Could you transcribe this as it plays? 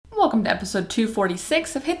welcome to episode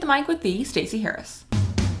 246 of Hit the Mic with the Stacey Harris.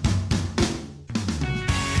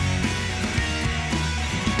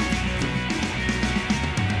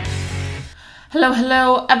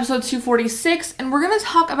 Hello, episode 246, and we're going to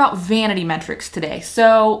talk about vanity metrics today.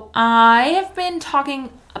 So I have been talking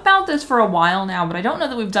about this for a while now, but I don't know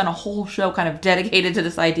that we've done a whole show kind of dedicated to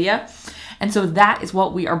this idea. And so that is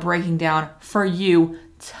what we are breaking down for you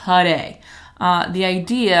today. The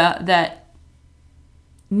idea that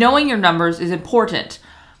knowing your numbers is important,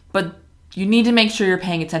 but you need to make sure you're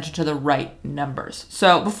paying attention to the right numbers.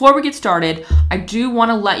 So before we get started, I do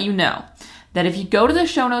want to let you know that if you go to the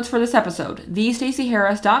show notes for this episode,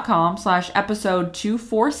 thestaceyharris.com/episode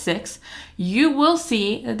 246, you will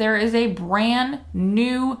see that there is a brand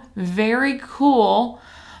new, very cool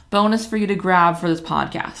bonus for you to grab for this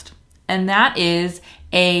podcast. And that is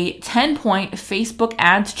a 10-point Facebook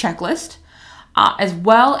ads checklist, as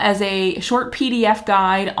well as a short PDF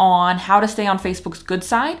guide on how to stay on Facebook's good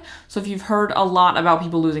side. So if you've heard a lot about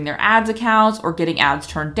people losing their ads accounts or getting ads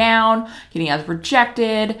turned down, getting ads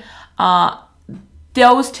rejected,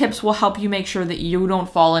 those tips will help you make sure that you don't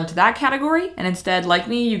fall into that category. And instead, like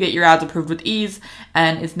me, you get your ads approved with ease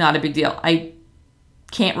and it's not a big deal. I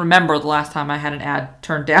can't remember the last time I had an ad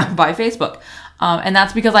turned down by Facebook. And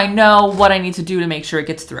that's because I know what I need to do to make sure it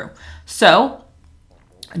gets through. So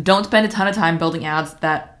don't spend a ton of time building ads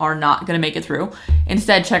that are not going to make it through.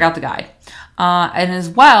 Instead, check out the guide. And as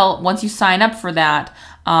well, once you sign up for that,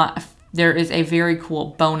 there is a very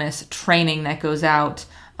cool bonus training that goes out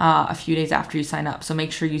a few days after you sign up. So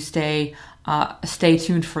make sure you stay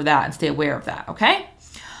tuned for that and stay aware of that, okay?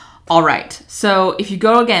 All right. So if you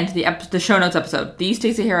go again to the show notes episode,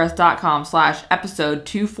 thestaceyharris.com/episode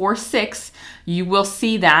 246, you will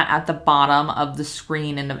see that at the bottom of the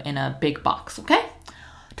screen in a big box, okay?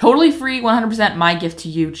 Totally free, 100% my gift to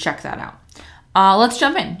you. Check that out. Let's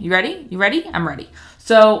jump in. You ready? I'm ready.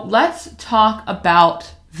 So let's talk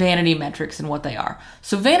about vanity metrics and what they are.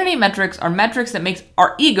 So vanity metrics are metrics that make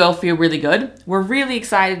our ego feel really good. We're really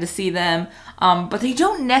excited to see them, but they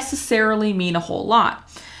don't necessarily mean a whole lot.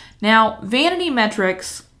 Now, vanity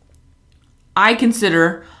metrics, I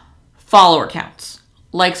consider follower counts,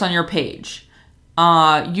 likes on your page,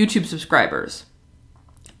 YouTube subscribers,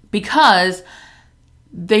 because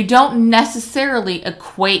they don't necessarily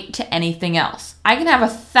equate to anything else. I can have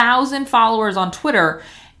 1,000 followers on Twitter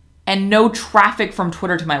and no traffic from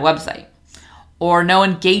Twitter to my website, or no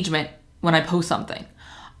engagement when I post something.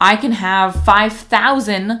 I can have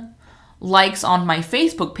 5,000 likes on my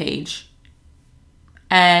Facebook page,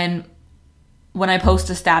 and when I post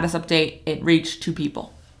a status update, it reached 2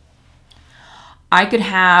 people. I could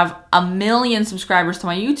have 1 million subscribers to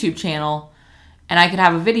my YouTube channel, and I could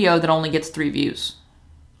have a video that only gets 3 views.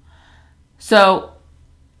 So,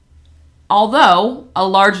 although a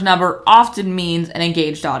large number often means an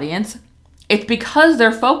engaged audience, it's because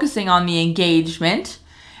they're focusing on the engagement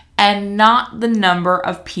and not the number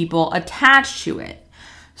of people attached to it.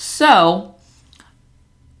 So,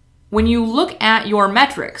 when you look at your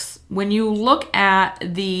metrics, when you look at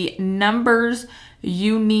the numbers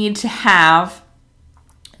you need to have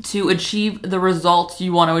to achieve the results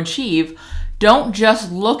you want to achieve, don't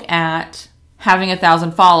just look at having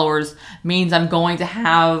 1,000 followers means I'm going to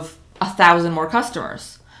have 1,000 more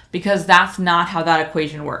customers, because that's not how that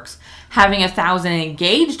equation works. Having 1,000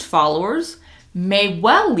 engaged followers may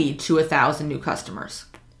well lead to 1,000 new customers.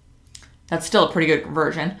 That's still a pretty good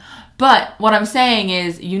conversion. But what I'm saying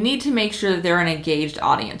is you need to make sure that they're an engaged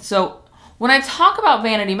audience. So when I talk about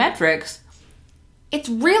vanity metrics, it's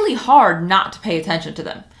really hard not to pay attention to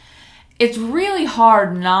them. It's really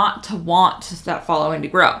hard not to want that following to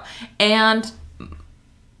grow. And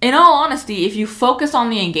in all honesty, if you focus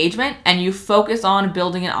on the engagement and you focus on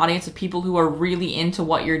building an audience of people who are really into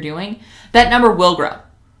what you're doing, that number will grow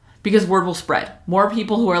because word will spread. More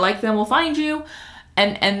people who are like them will find you,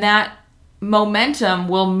 and that momentum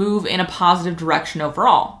will move in a positive direction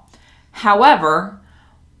overall. However,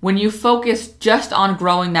 when you focus just on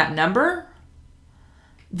growing that number,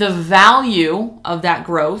 the value of that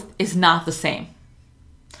growth is not the same.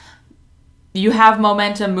 You have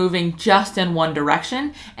momentum moving just in one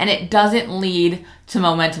direction, and it doesn't lead to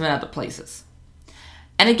momentum in other places.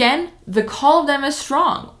 And again, the call of them is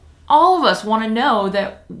strong. All of us want to know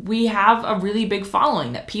that we have a really big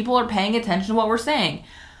following, that people are paying attention to what we're saying.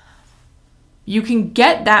 You can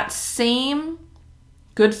get that same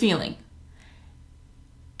good feeling.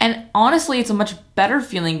 And honestly, it's a much better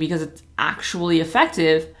feeling because it's actually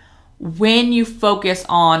effective when you focus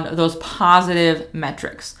on those positive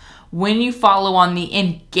metrics. When you follow on the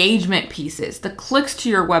engagement pieces, the clicks to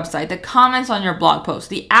your website, the comments on your blog post,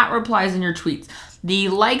 the @ replies in your tweets, the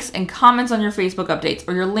likes and comments on your Facebook updates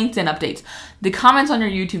or your LinkedIn updates, the comments on your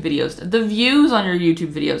YouTube videos, the views on your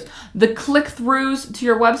YouTube videos, the click-throughs to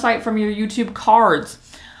your website from your YouTube cards.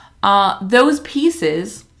 Those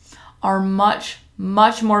pieces are much,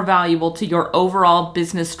 much more valuable to your overall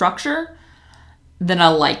business structure than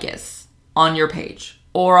a like is on your page,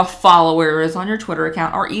 or a follower is on your Twitter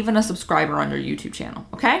account, or even a subscriber on your YouTube channel,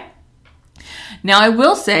 okay? Now, I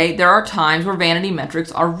will say there are times where vanity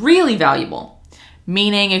metrics are really valuable,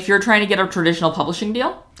 meaning if you're trying to get a traditional publishing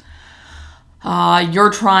deal,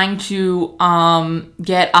 you're trying to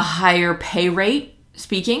get a higher pay rate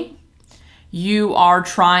speaking, you are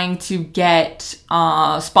trying to get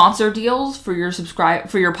sponsor deals for your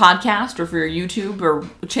podcast or for your YouTube or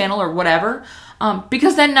channel or whatever,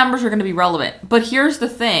 because then numbers are going to be relevant. But here's the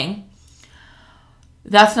thing.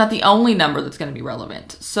 That's not the only number that's going to be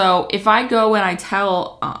relevant. So if I go and I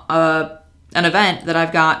tell an event that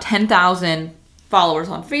I've got 10,000 followers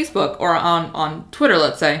on Facebook or on Twitter,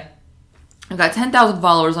 let's say, I've got 10,000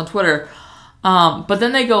 followers on Twitter, but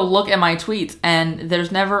then they go look at my tweets and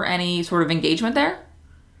there's never any sort of engagement there,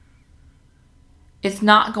 it's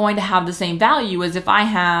not going to have the same value as if I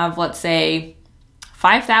have, let's say,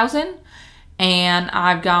 5,000 and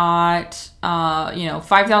I've got,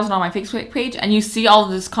 5,000 on my Facebook page, and you see all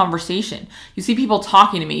of this conversation. You see people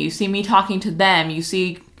talking to me. You see me talking to them. You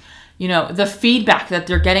see, the feedback that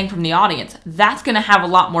they're getting from the audience. That's going to have a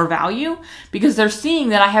lot more value because they're seeing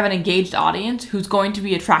that I have an engaged audience who's going to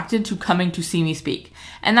be attracted to coming to see me speak.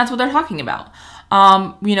 And that's what they're talking about.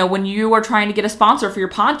 When you are trying to get a sponsor for your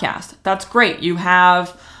podcast, that's great. You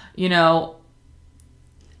have,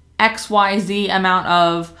 XYZ amount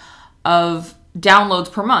of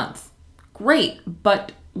downloads per month. Great.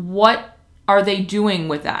 But what are they doing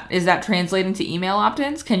with that? Is that translating to email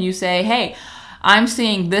opt-ins? Can you say, hey, I'm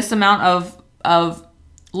seeing this amount of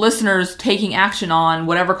listeners taking action on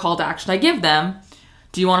whatever call to action I give them.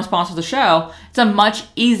 Do you want to sponsor the show? It's a much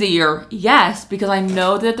easier yes, because I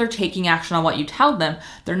know that they're taking action on what you tell them.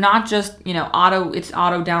 They're not just,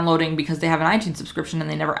 auto downloading because they have an iTunes subscription and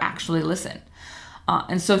they never actually listen.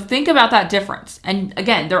 And so think about that difference. And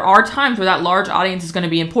again, there are times where that large audience is going to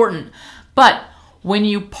be important, but when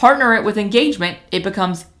you partner it with engagement, it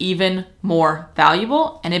becomes even more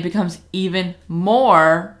valuable and it becomes even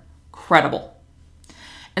more credible.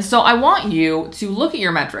 And so I want you to look at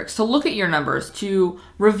your metrics, to look at your numbers, to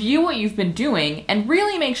review what you've been doing and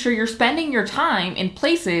really make sure you're spending your time in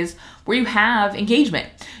places where you have engagement.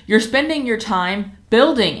 You're spending your time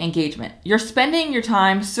building engagement. You're spending your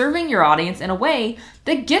time serving your audience in a way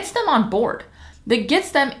that gets them on board, that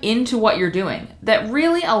gets them into what you're doing, that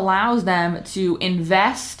really allows them to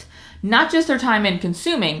invest not just their time in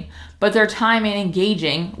consuming, but their time in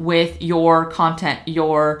engaging with your content,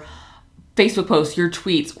 your Facebook posts, your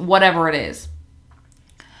tweets, whatever it is.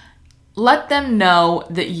 Let them know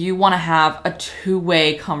that you want to have a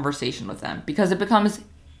two-way conversation with them because it becomes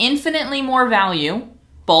infinitely more valuable.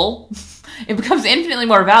 It becomes infinitely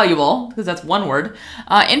more valuable, because that's one word,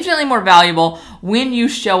 infinitely more valuable when you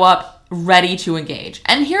show up ready to engage.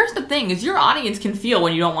 And here's the thing, is your audience can feel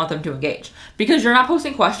when you don't want them to engage because you're not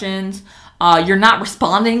posting questions, you're not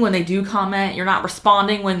responding when they do comment, you're not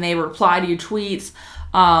responding when they reply to your tweets,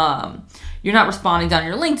 you're not responding down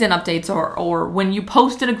your LinkedIn updates or when you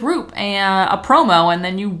post in a group and a promo and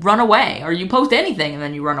then you run away, or you post anything and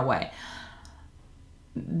then you run away.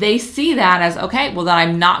 They see that as, okay, well then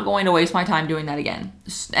I'm not going to waste my time doing that again.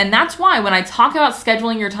 And that's why when I talk about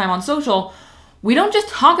scheduling your time on social, we don't just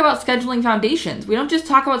talk about scheduling foundations. We don't just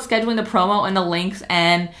talk about scheduling the promo and the links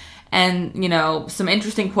and some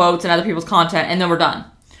interesting quotes and other people's content and then we're done.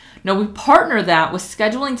 No, we partner that with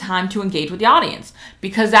scheduling time to engage with the audience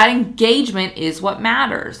because that engagement is what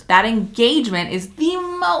matters. That engagement is the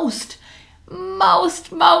most,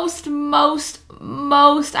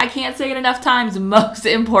 I can't say it enough times, most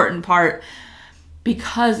important part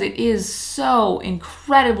because it is so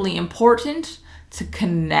incredibly important to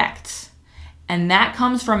connect. And that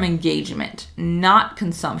comes from engagement, not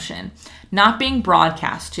consumption, not being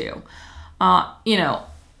broadcast to.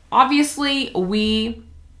 Obviously we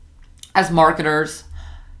as marketers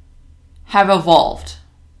have evolved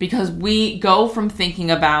because we go from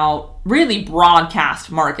thinking about really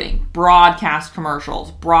broadcast marketing, broadcast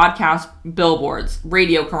commercials, broadcast billboards,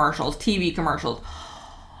 radio commercials, TV commercials,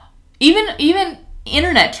 even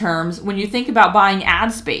internet terms. When you think about buying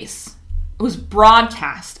ad space, it was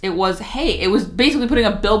broadcast. It was basically putting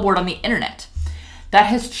a billboard on the internet. That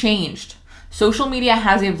has changed. Social media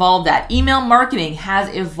has evolved that. Email marketing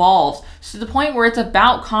has evolved to the point where it's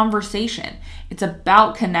about conversation. It's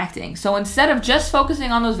about connecting. So instead of just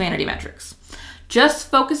focusing on those vanity metrics,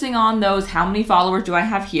 Just focusing on those, how many followers do I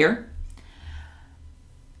have here?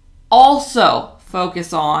 Also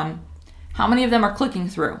focus on how many of them are clicking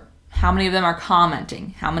through, how many of them are commenting,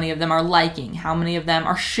 how many of them are liking, how many of them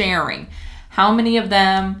are sharing, how many of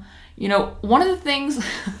them, one of the things,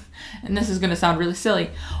 and this is going to sound really silly,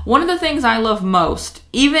 one of the things I love most,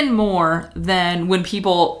 even more than when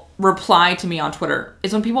people reply to me on Twitter,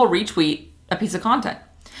 is when people retweet a piece of content.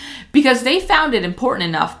 Because they found it important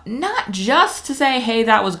enough, not just to say, hey,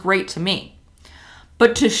 that was great to me,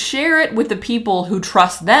 but to share it with the people who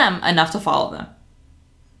trust them enough to follow them.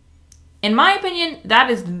 In my opinion, that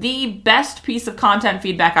is the best piece of content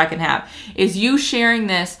feedback I can have, is you sharing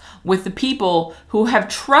this with the people who have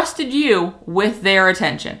trusted you with their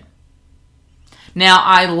attention. Now,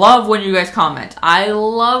 I love when you guys comment. I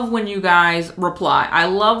love when you guys reply. I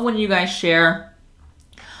love when you guys share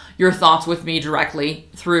your thoughts with me directly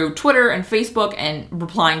through Twitter and Facebook and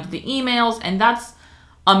replying to the emails. And that's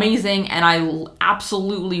amazing. And I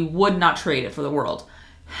absolutely would not trade it for the world.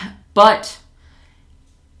 But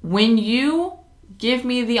when you give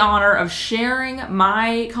me the honor of sharing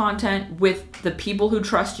my content with the people who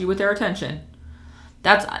trust you with their attention,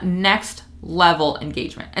 that's next level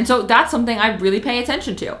engagement. And so that's something I really pay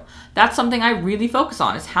attention to. That's something I really focus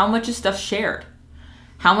on, is how much is stuff shared?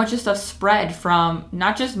 How much is stuff spread from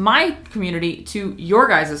not just my community to your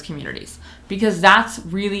guys' communities? Because that's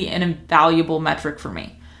really an invaluable metric for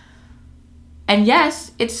me. And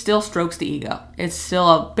yes, it still strokes the ego. It's still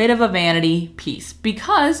a bit of a vanity piece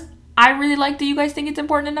because I really like that you guys think it's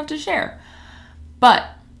important enough to share. But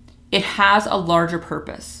it has a larger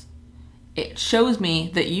purpose. It shows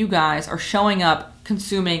me that you guys are showing up,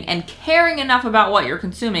 consuming, and caring enough about what you're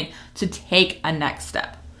consuming to take a next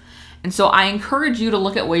step. And so I encourage you to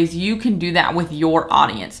look at ways you can do that with your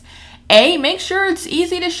audience. Make sure it's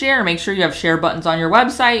easy to share. Make sure you have share buttons on your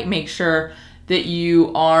website. Make sure that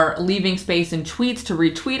you are leaving space in tweets to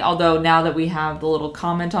retweet. Although now that we have the little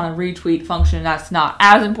comment on a retweet function, that's not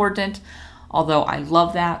as important. Although I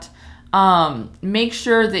love that. Make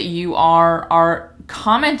sure that you are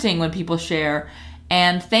commenting when people share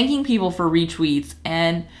and thanking people for retweets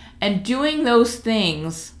and doing those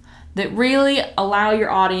things that really allow your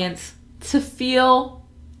audience to feel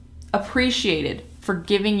appreciated for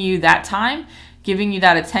giving you that time, giving you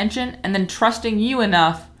that attention, and then trusting you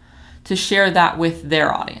enough to share that with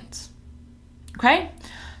their audience. Okay?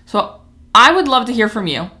 So I would love to hear from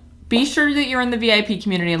you. Be sure that you're in the VIP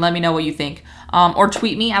community and let me know what you think. Or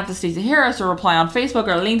tweet me at the Stacey Harris, or reply on Facebook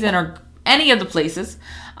or LinkedIn or any of the places,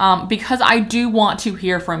 because I do want to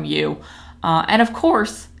hear from you. And of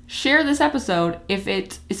course, share this episode if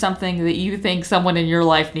it is something that you think someone in your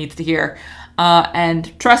life needs to hear.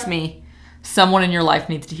 And trust me, someone in your life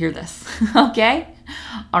needs to hear this. Okay?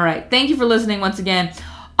 All right. Thank you for listening once again.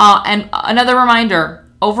 And another reminder,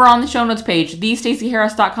 over on the show notes page,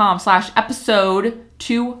 thestaceyharris.com/episode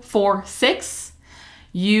 246,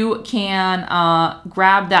 you can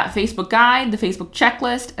grab that Facebook guide, the Facebook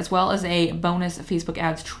checklist, as well as a bonus Facebook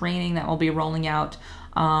ads training that will be rolling out.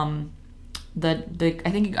 I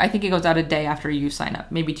think it goes out a day after you sign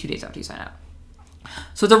up, maybe 2 days after you sign up.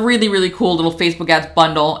 So it's a really, really cool little Facebook ads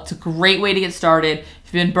bundle. It's a great way to get started. If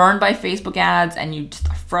you've been burned by Facebook ads and you just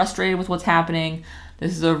are frustrated with what's happening,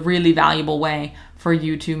 this is a really valuable way for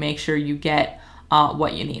you to make sure you get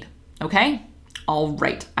what you need. Okay? All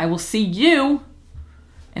right. I will see you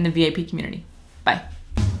in the VIP community. Bye.